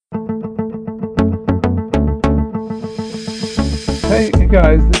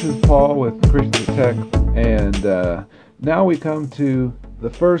guys, this is Paul with Christians at Tech, and now we come to the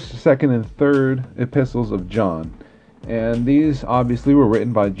first, second, and third epistles of John. And these obviously were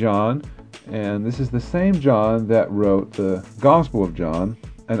written by John, and this is the same John that wrote the Gospel of John,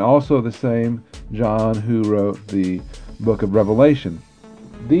 and also the same John who wrote the book of Revelation.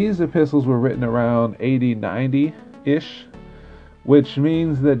 These epistles were written around AD 90-ish, which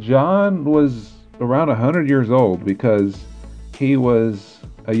means that John was around 100 years old, because he was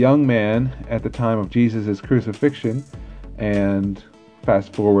a young man at the time of Jesus' crucifixion, and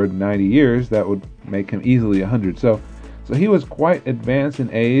fast forward 90 years, that would make him easily 100. So he was quite advanced in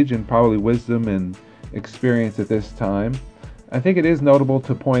age and probably wisdom and experience at this time. I think it is notable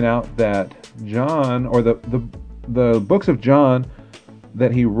to point out that John, or the books of John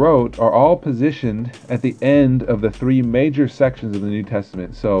that he wrote, are all positioned at the end of the three major sections of the New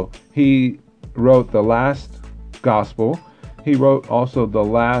Testament. So he wrote the last gospel. He wrote also the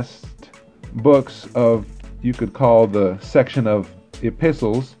last books of, you could call the section of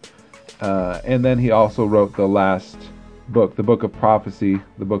epistles, and then he also wrote the last book, the book of prophecy,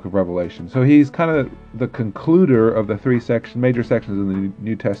 the book of Revelation. So he's kind of the concluder of the three major sections of the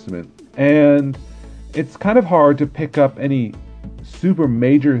New Testament. And it's kind of hard to pick up any super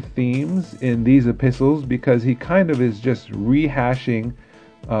major themes in these epistles, because he kind of is just rehashing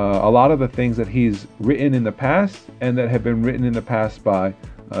a lot of the things that he's written in the past and that have been written in the past by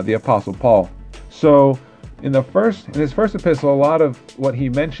the Apostle Paul. So in his first epistle, a lot of what he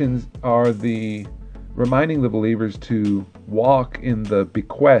mentions are the reminding the believers to walk in the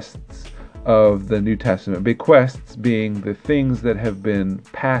bequests of the New Testament. Bequests being the things that have been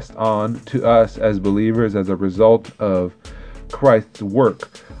passed on to us as believers as a result of Christ's work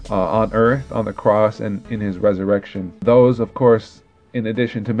on earth, on the cross, and in his resurrection. Those, of course, in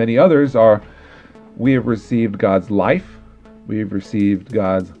addition to many others, are: we have received God's life, we've received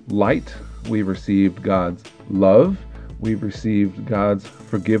God's light, we've received God's love, we've received God's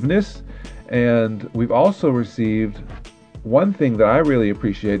forgiveness, and we've also received one thing that I really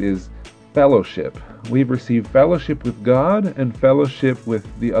appreciate is fellowship. We've received fellowship with God and fellowship with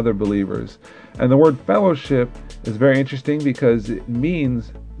the other believers. And the word fellowship is very interesting because it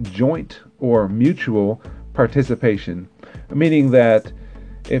means joint or mutual participation, meaning that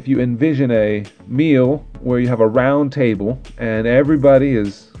if you envision a meal where you have a round table and everybody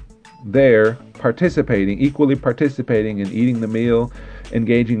is there participating, equally participating in eating the meal,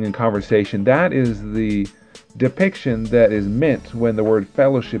 engaging in conversation, that is the depiction that is meant when the word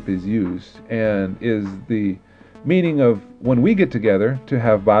fellowship is used, and is the meaning of when we get together to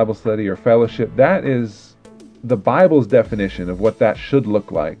have Bible study or fellowship. That is the Bible's definition of what that should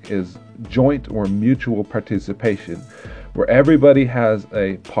look like, is joint or mutual participation, where everybody has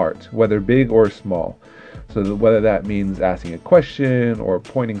a part, whether big or small. So whether that means asking a question or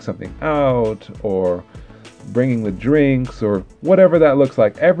pointing something out or bringing the drinks or whatever that looks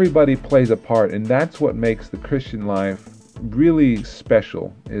like, everybody plays a part. And that's what makes the Christian life really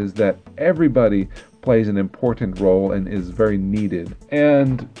special, is that everybody plays an important role and is very needed.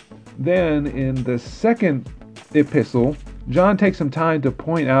 And then in the second epistle, John takes some time to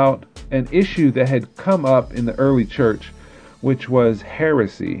point out an issue that had come up in the early church, which was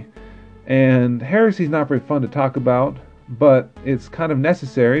heresy. And heresy is not very fun to talk about, but it's kind of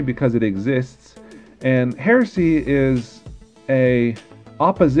necessary because it exists. And heresy is a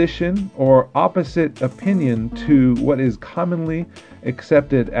opposition or opposite opinion to what is commonly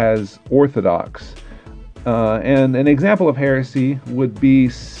accepted as orthodox. And an example of heresy would be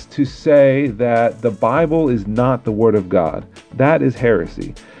to say that the Bible is not the Word of God. That is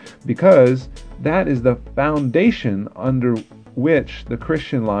heresy, because that is the foundation under which the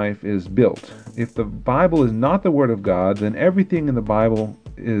Christian life is built. If the Bible is not the Word of God, then everything in the Bible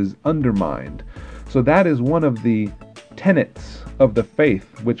is undermined. So that is one of the tenets of the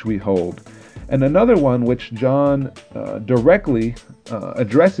faith which we hold. And another one which John directly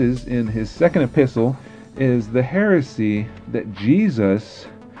addresses in his second epistle is the heresy that Jesus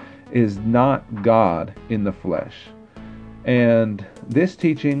is not God in the flesh. And this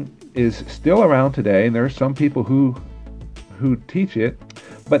teaching is still around today, and there are some people who teach it,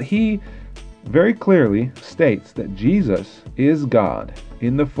 but he very clearly states that Jesus is God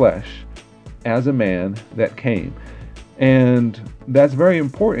in the flesh as a man that came. And that's very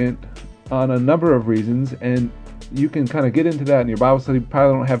important on a number of reasons, and you can kind of get into that in your Bible study.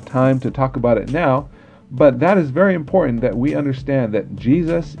 Probably don't have time to talk about it now, but that is very important, that we understand that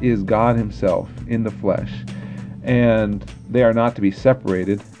Jesus is God himself in the flesh, and they are not to be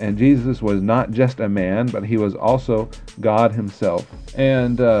separated. And Jesus was not just a man, but he was also God himself.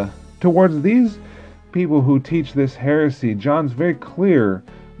 And towards these people who teach this heresy, John's very clear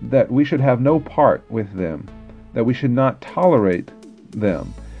that we should have no part with them, that we should not tolerate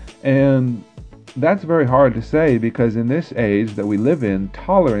them. And that's very hard to say, because in this age that we live in,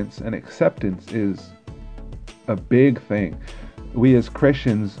 tolerance and acceptance is a big thing. We as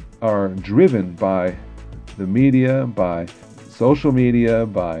Christians are driven by the media, by social media,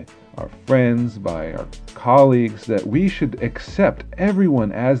 by our friends, by our colleagues, that we should accept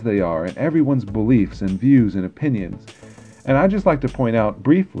everyone as they are and everyone's beliefs and views and opinions. And I'd just like to point out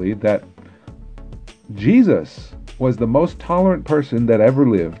briefly that Jesus was the most tolerant person that ever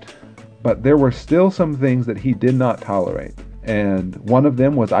lived, but there were still some things that he did not tolerate. And one of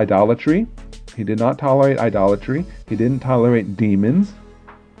them was idolatry. He did not tolerate idolatry. He didn't tolerate demons,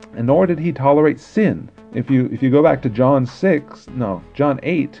 and nor did he tolerate sin. If you go back to John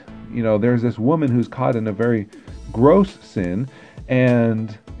 8, there's this woman who's caught in a very gross sin,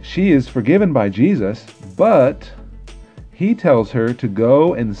 and she is forgiven by Jesus, but he tells her to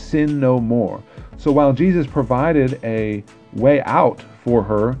go and sin no more. So while Jesus provided a way out for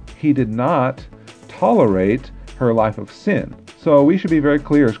her, he did not tolerate her life of sin. So we should be very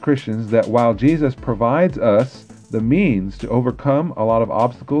clear as Christians that while Jesus provides us the means to overcome a lot of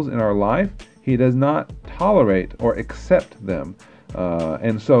obstacles in our life, he does not tolerate or accept them.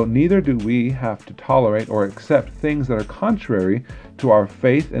 And so neither do we have to tolerate or accept things that are contrary to our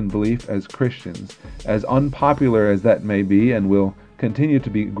faith and belief as Christians, as unpopular as that may be, and will continue to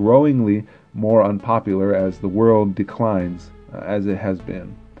be growingly more unpopular as the world declines, as it has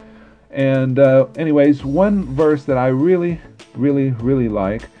been. And anyways, one verse that I really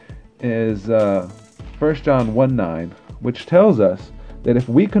like is 1 John 1:9, which tells us that if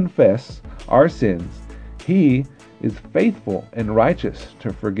we confess our sins, he is faithful and righteous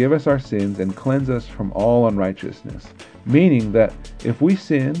to forgive us our sins and cleanse us from all unrighteousness. Meaning that if we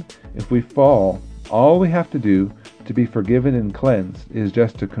sin, if we fall, all we have to do to be forgiven and cleansed is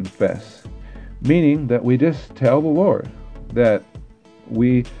just to confess. Meaning that we just tell the Lord that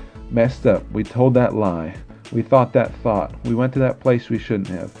we messed up, we told that lie, we thought that thought, we went to that place we shouldn't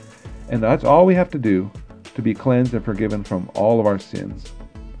have. And that's all we have to do to be cleansed and forgiven from all of our sins.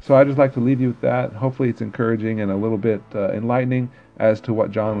 So I just like to leave you with that. Hopefully it's encouraging and a little bit enlightening as to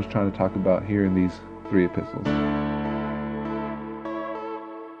what John was trying to talk about here in these 3 epistles.